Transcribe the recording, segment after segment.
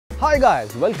Hi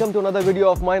guys, welcome to another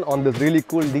video of mine on this really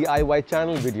cool DIY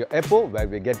channel Video Epo, where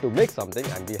we get to make something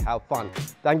and we have fun.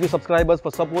 Thank you subscribers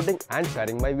for supporting and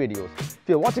sharing my videos. If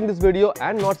you're watching this video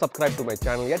and not subscribed to my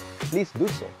channel yet, please do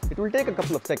so. It will take a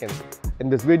couple of seconds. In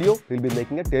this video, we'll be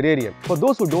making a terrarium. For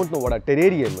those who don't know what a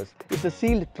terrarium is, it's a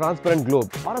sealed transparent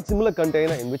globe or a similar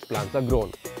container in which plants are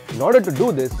grown. In order to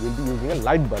do this, we'll be using a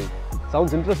light bulb.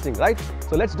 Sounds interesting, right?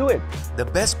 So let's do it. The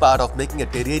best part of making a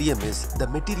terrarium is the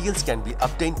materials can be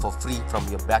obtained for free from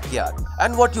your backyard.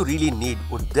 And what you really need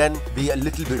would then be a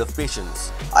little bit of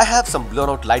patience. I have some blown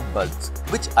out light bulbs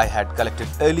which I had collected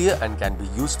earlier and can be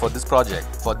used for this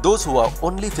project. For those who are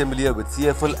only familiar with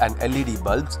CFL and LED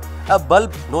bulbs, a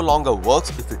bulb no longer works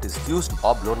if it is fused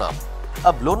or blown up.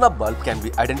 A blown up bulb can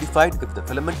be identified if the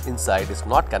filament inside is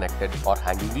not connected or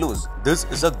hanging loose. This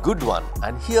is a good one,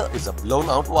 and here is a blown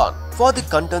out one. For the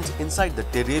contents inside the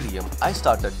terrarium, I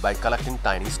started by collecting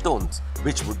tiny stones,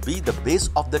 which would be the base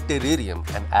of the terrarium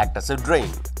and act as a drain.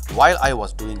 While I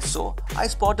was doing so, I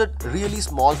spotted really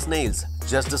small snails,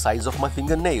 just the size of my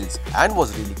fingernails, and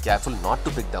was really careful not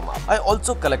to pick them up. I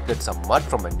also collected some mud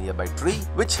from a nearby tree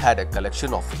which had a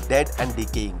collection of dead and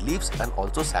decaying leaves and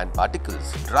also sand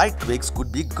particles. Dried twigs could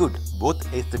be good,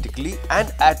 both aesthetically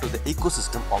and add to the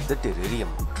ecosystem of the terrarium.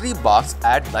 Tree barks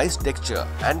add nice texture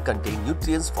and contain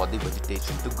nutrients for the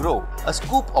vegetation to grow. A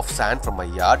scoop of sand from my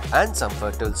yard and some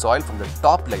fertile soil from the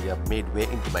top layer made way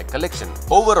into my collection.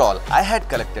 Overall, I had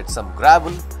collected some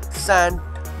gravel, sand,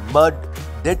 mud,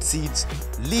 dead seeds,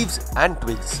 leaves and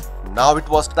twigs. Now it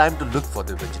was time to look for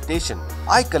the vegetation.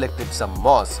 I collected some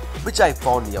moss, which I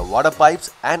found near water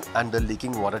pipes and under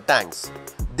leaking water tanks.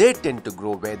 They tend to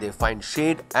grow where they find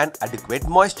shade and adequate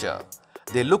moisture.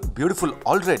 They look beautiful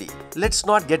already. Let's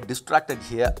not get distracted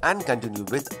here and continue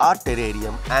with our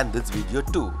terrarium and this video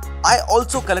too. I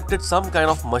also collected some kind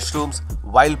of mushrooms,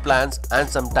 wild plants and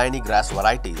some tiny grass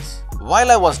varieties.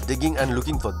 While I was digging and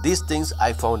looking for these things,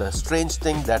 I found a strange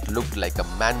thing that looked like a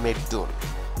man-made tune.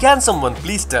 Can someone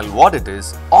please tell what it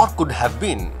is or could have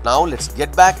been? Now let's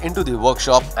get back into the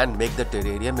workshop and make the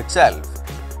terrarium itself.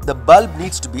 The bulb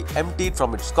needs to be emptied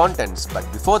from its contents, but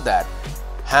before that,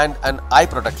 hand and eye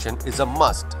protection is a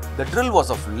must. The drill was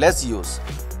of less use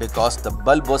because the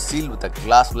bulb was sealed with a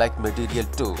glass-like material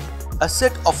too. A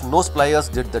set of nose pliers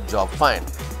did the job fine.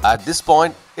 At this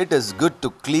point, it is good to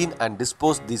clean and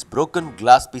dispose these broken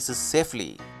glass pieces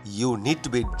safely. You need to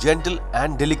be gentle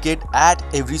and delicate at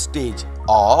every stage,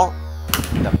 or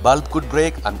the bulb could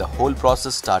break and the whole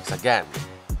process starts again.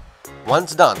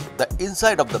 Once done, the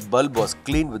inside of the bulb was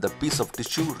cleaned with a piece of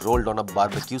tissue rolled on a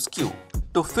barbecue skew.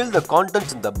 To fill the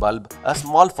contents in the bulb, a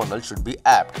small funnel should be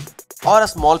apt, or a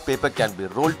small paper can be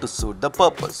rolled to suit the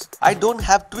purpose. I don't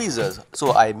have tweezers,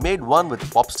 so I made one with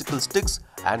popsicle sticks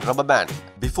and rubber band.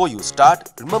 Before you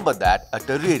start, remember that a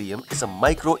terrarium is a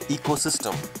micro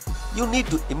ecosystem. You need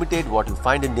to imitate what you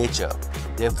find in nature.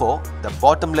 Therefore, the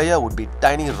bottom layer would be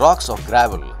tiny rocks or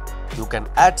gravel. You can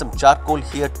add some charcoal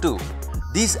here too.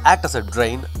 These act as a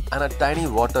drain and a tiny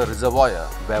water reservoir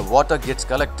where water gets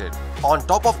collected. On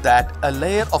top of that, a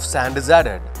layer of sand is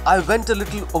added. I went a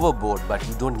little overboard, but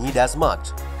you don't need as much.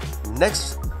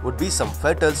 Next would be some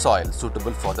fertile soil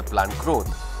suitable for the plant growth.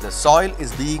 The soil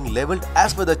is being leveled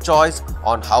as per the choice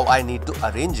on how I need to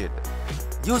arrange it.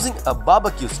 Using a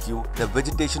barbecue skew, the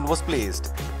vegetation was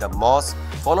placed. The moss,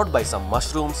 followed by some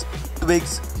mushrooms,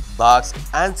 twigs, barks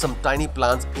and some tiny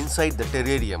plants inside the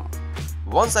terrarium.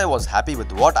 Once I was happy with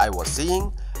what I was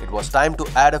seeing, it was time to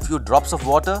add a few drops of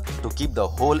water to keep the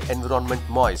whole environment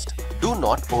moist. Do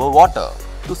not overwater.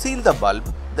 To seal the bulb,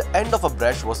 the end of a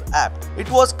brush was apt. It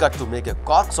was cut to make a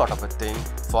cork sort of a thing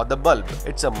for the bulb.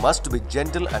 It's a must to be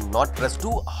gentle and not press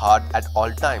too hard at all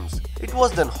times. It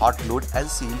was then hot glued and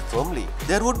sealed firmly.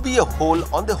 There would be a hole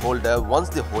on the holder once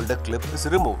the holder clip is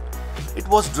removed. It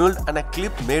was drilled and a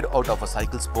clip made out of a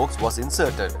cycle spokes was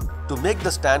inserted. To make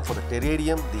the stand for the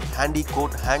terrarium, the handy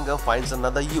coat hanger finds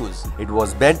another use. It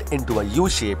was bent into a U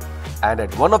shape and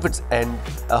at one of its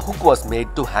ends, a hook was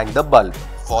made to hang the bulb.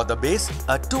 For the base,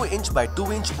 a 2" by 2"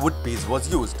 wood piece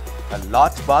was used. A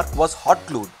large bark was hot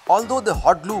glued. Although the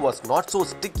hot glue was not so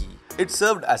sticky, it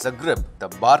served as a grip. The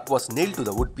bark was nailed to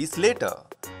the wood piece later.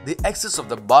 The excess of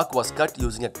the bark was cut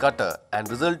using a cutter and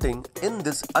resulting in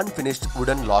this unfinished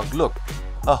wooden log look.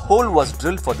 A hole was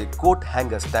drilled for the coat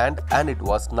hanger stand and it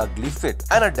was snugly fit,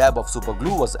 and a dab of super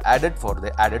glue was added for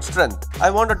the added strength. I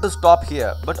wanted to stop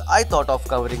here, but I thought of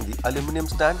covering the aluminum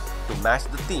stand to match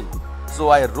the theme, so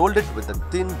I rolled it with a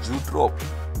thin jute rope.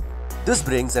 This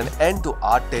brings an end to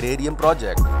our terrarium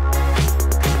project.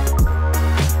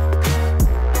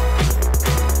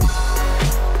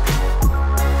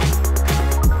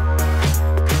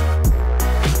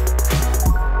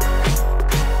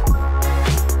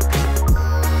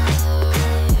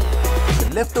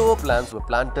 Leftover plants were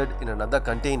planted in another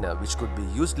container which could be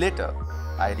used later.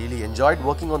 I really enjoyed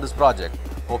working on this project.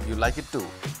 Hope you like it too.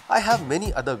 I have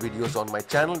many other videos on my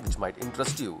channel which might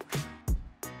interest you.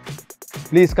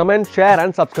 Please comment, share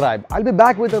and subscribe. I'll be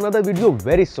back with another video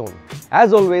very soon.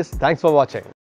 As always, thanks for watching.